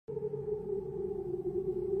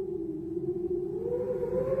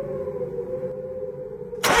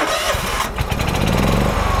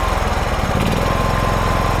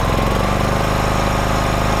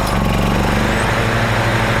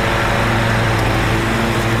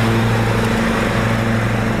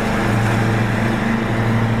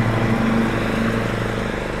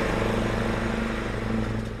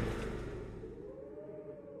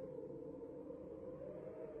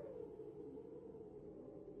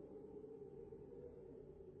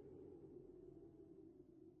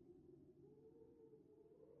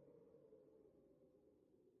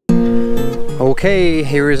Okay,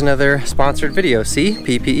 here is another sponsored video. See,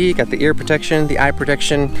 PPE, got the ear protection, the eye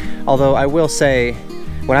protection. Although I will say,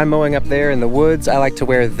 when I'm mowing up there in the woods, I like to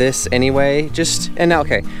wear this anyway.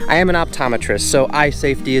 Okay, I am an optometrist, so eye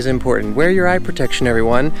safety is important. Wear your eye protection,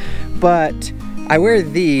 everyone. But I wear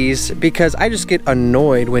these because I just get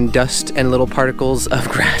annoyed when dust and little particles of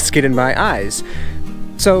grass get in my eyes.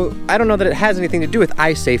 So I don't know that it has anything to do with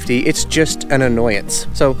eye safety, it's just an annoyance.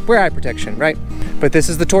 So wear eye protection, right? But this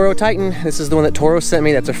is the Toro Titan. This is the one that Toro sent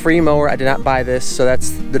me. That's a free mower. I did not buy this, so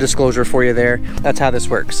that's the disclosure for you there. That's how this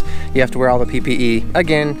works. You have to wear all the PPE.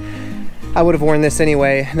 Again, I would have worn this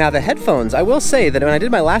anyway. Now the headphones, I will say that when I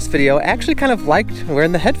did my last video, I actually kind of liked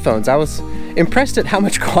wearing the headphones. I was impressed at how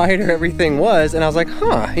much quieter everything was, and I was like,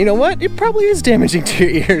 huh, you know what? It probably is damaging to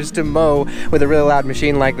your ears to mow with a really loud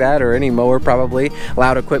machine like that, or any mower probably,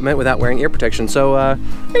 loud equipment without wearing ear protection. So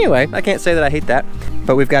anyway, I can't say that I hate that,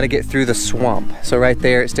 but we've got to get through the swamp. So right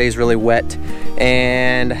there, it stays really wet,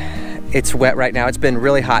 and it's wet right now. It's been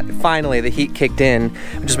really hot. Finally, the heat kicked in,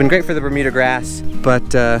 which has been great for the Bermuda grass,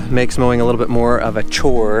 but makes mowing a little bit more of a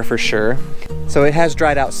chore for sure. So it has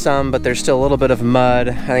dried out some, but there's still a little bit of mud.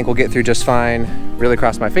 I think we'll get through just fine. Really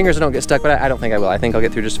cross my fingers I don't get stuck, but I don't think I will. I think I'll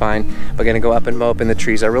get through just fine. But gonna go up and mow up in the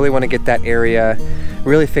trees. I really want to get that area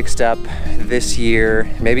really fixed up this year.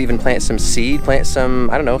 Maybe even plant some seed, plant some,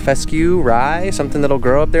 I don't know, fescue, rye, something that'll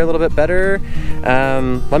grow up there a little bit better.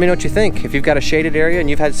 Let me know what you think. If you've got a shaded area and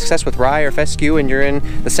you've had success with rye or fescue and you're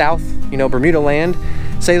in the south, you know, Bermuda land,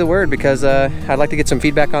 say the word, because I'd like to get some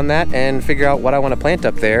feedback on that and figure out what I want to plant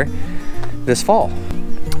up there this fall.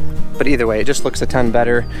 But either way, it just looks a ton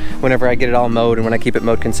better whenever I get it all mowed and when I keep it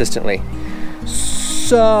mowed consistently.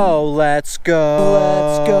 So let's go.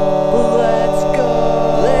 Let's go. Let's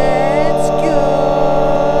go. Let's go.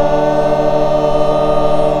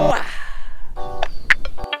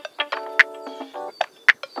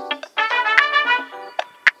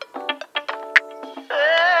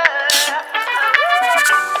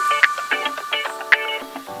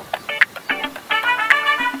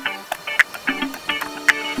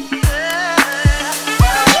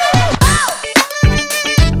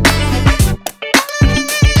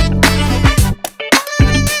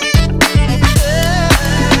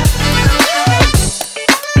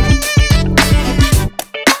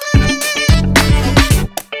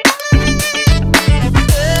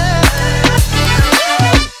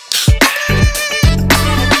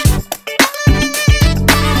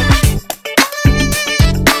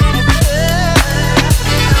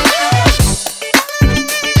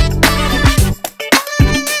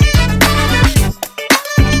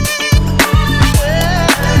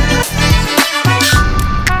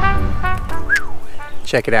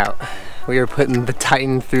 Check it out. We are putting the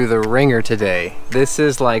Titan through the ringer today. This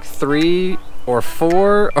is like 3 or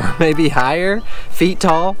 4 or maybe higher feet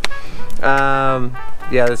tall.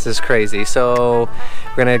 Yeah, this is crazy. So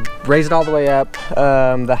we're gonna raise it all the way up.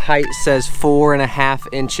 The height says 4.5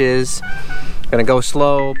 inches. Gonna go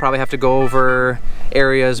slow, probably have to go over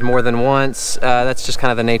areas more than once. That's just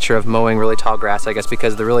kind of the nature of mowing really tall grass, I guess,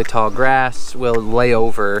 because the really tall grass will lay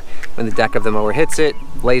over when the deck of the mower hits it,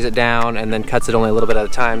 lays it down, and then cuts it only a little bit at a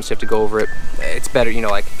time, so you have to go over it. It's better, you know,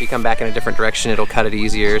 like if you come back in a different direction, it'll cut it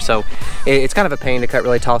easier. So it's kind of a pain to cut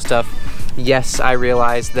really tall stuff. Yes, I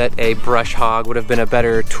realize that a brush hog would have been a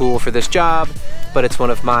better tool for this job, but it's one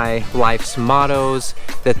of my life's mottos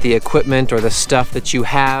that the equipment or the stuff that you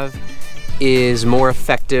have is more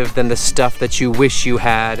effective than the stuff that you wish you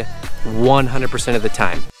had 100% of the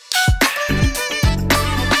time.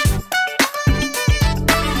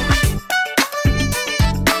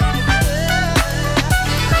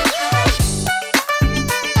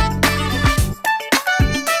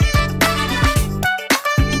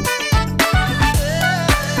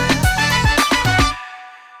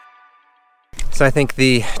 So I think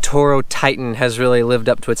the Toro Titan has really lived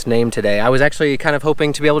up to its name today. I was actually kind of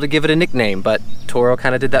hoping to be able to give it a nickname, but Toro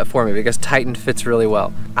kind of did that for me because Titan fits really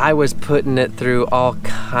well. I was putting it through all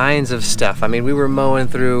kinds of stuff. I mean, we were mowing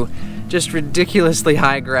through just ridiculously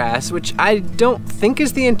high grass, which I don't think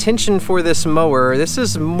is the intention for this mower. This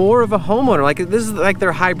is more of a homeowner, like this is like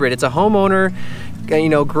their hybrid. It's a homeowner, you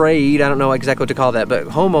know, grade, I don't know exactly what to call that, but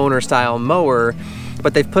homeowner style mower.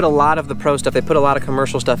 But they've put a lot of the pro stuff, they put a lot of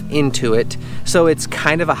commercial stuff into it. So it's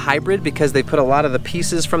kind of a hybrid because they put a lot of the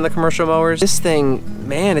pieces from the commercial mowers. This thing,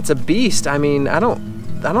 man, it's a beast. I mean, I don't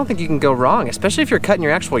think you can go wrong, especially if you're cutting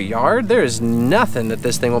your actual yard. There is nothing that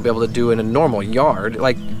this thing won't be able to do in a normal yard.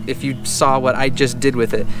 Like if you saw what I just did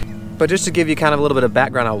with it. But just to give you kind of a little bit of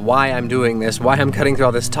background on why I'm doing this, why I'm cutting through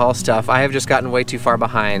all this tall stuff, I have just gotten way too far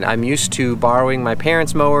behind. I'm used to borrowing my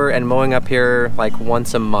parents' mower and mowing up here like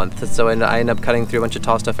once a month. So I end up cutting through a bunch of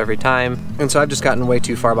tall stuff every time. And so I've just gotten way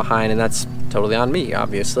too far behind, and that's totally on me,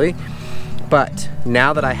 obviously. But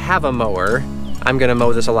now that I have a mower, I'm gonna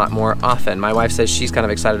mow this a lot more often. My wife says she's kind of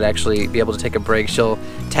excited to actually be able to take a break. She'll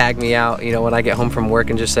tag me out, you know, when I get home from work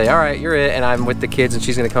and just say, all right, you're it, and I'm with the kids, and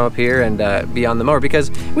she's gonna come up here and be on the mower, because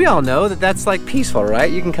we all know that that's like peaceful, right?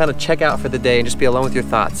 You can kind of check out for the day and just be alone with your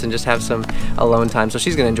thoughts and just have some alone time. So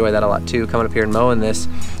she's gonna enjoy that a lot too, coming up here and mowing this.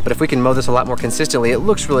 But if we can mow this a lot more consistently, it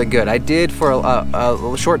looks really good. I did, for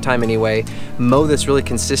a short time anyway, mow this really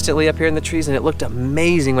consistently up here in the trees, and it looked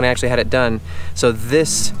amazing when I actually had it done. So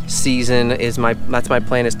this season is that's my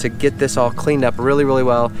plan, is to get this all cleaned up really, really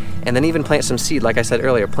well, and then even plant some seed, like I said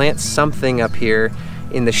earlier. Plant something up here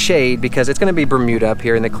in the shade, because it's gonna be Bermuda up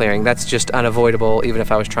here in the clearing. That's just unavoidable, even if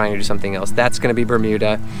I was trying to do something else. That's gonna be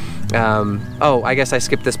Bermuda. Oh, I guess I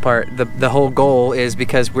skipped this part. The whole goal is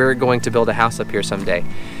because we're going to build a house up here someday.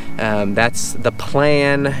 That's the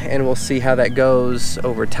plan, and we'll see how that goes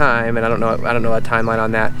over time, and I don't know a timeline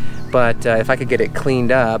on that. But if I could get it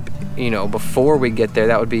cleaned up, you know, before we get there,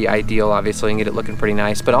 that would be ideal, obviously, and get it looking pretty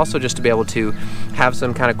nice. But also just to be able to have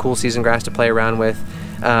some kind of cool season grass to play around with.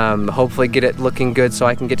 Hopefully get it looking good so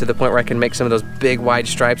I can get to the point where I can make some of those big wide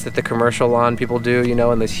stripes that the commercial lawn people do, you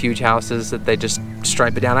know, in those huge houses that they just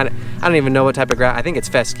stripe it down. I don't even know what type of grass. I think it's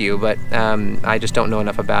fescue, but I just don't know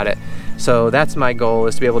enough about it. So that's my goal,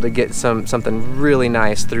 is to be able to get something really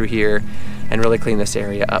nice through here and really clean this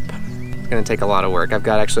area up. It's gonna take a lot of work. I've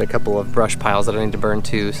got actually a couple of brush piles that I need to burn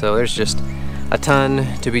too, so there's just a ton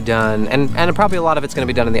to be done, and probably a lot of it's going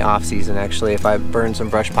to be done in the off season, actually. If I burn some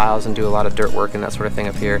brush piles and do a lot of dirt work and that sort of thing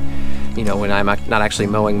up here, you know, when I'm not actually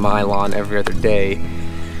mowing my lawn every other day,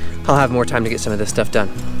 I'll have more time to get some of this stuff done.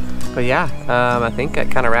 But yeah, I think that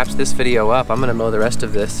kind of wraps this video up. I'm gonna mow the rest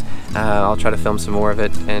of this. I'll try to film some more of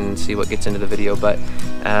it and see what gets into the video, but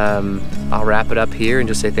I'll wrap it up here and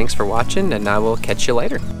just say thanks for watching, and I will catch you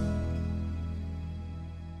later.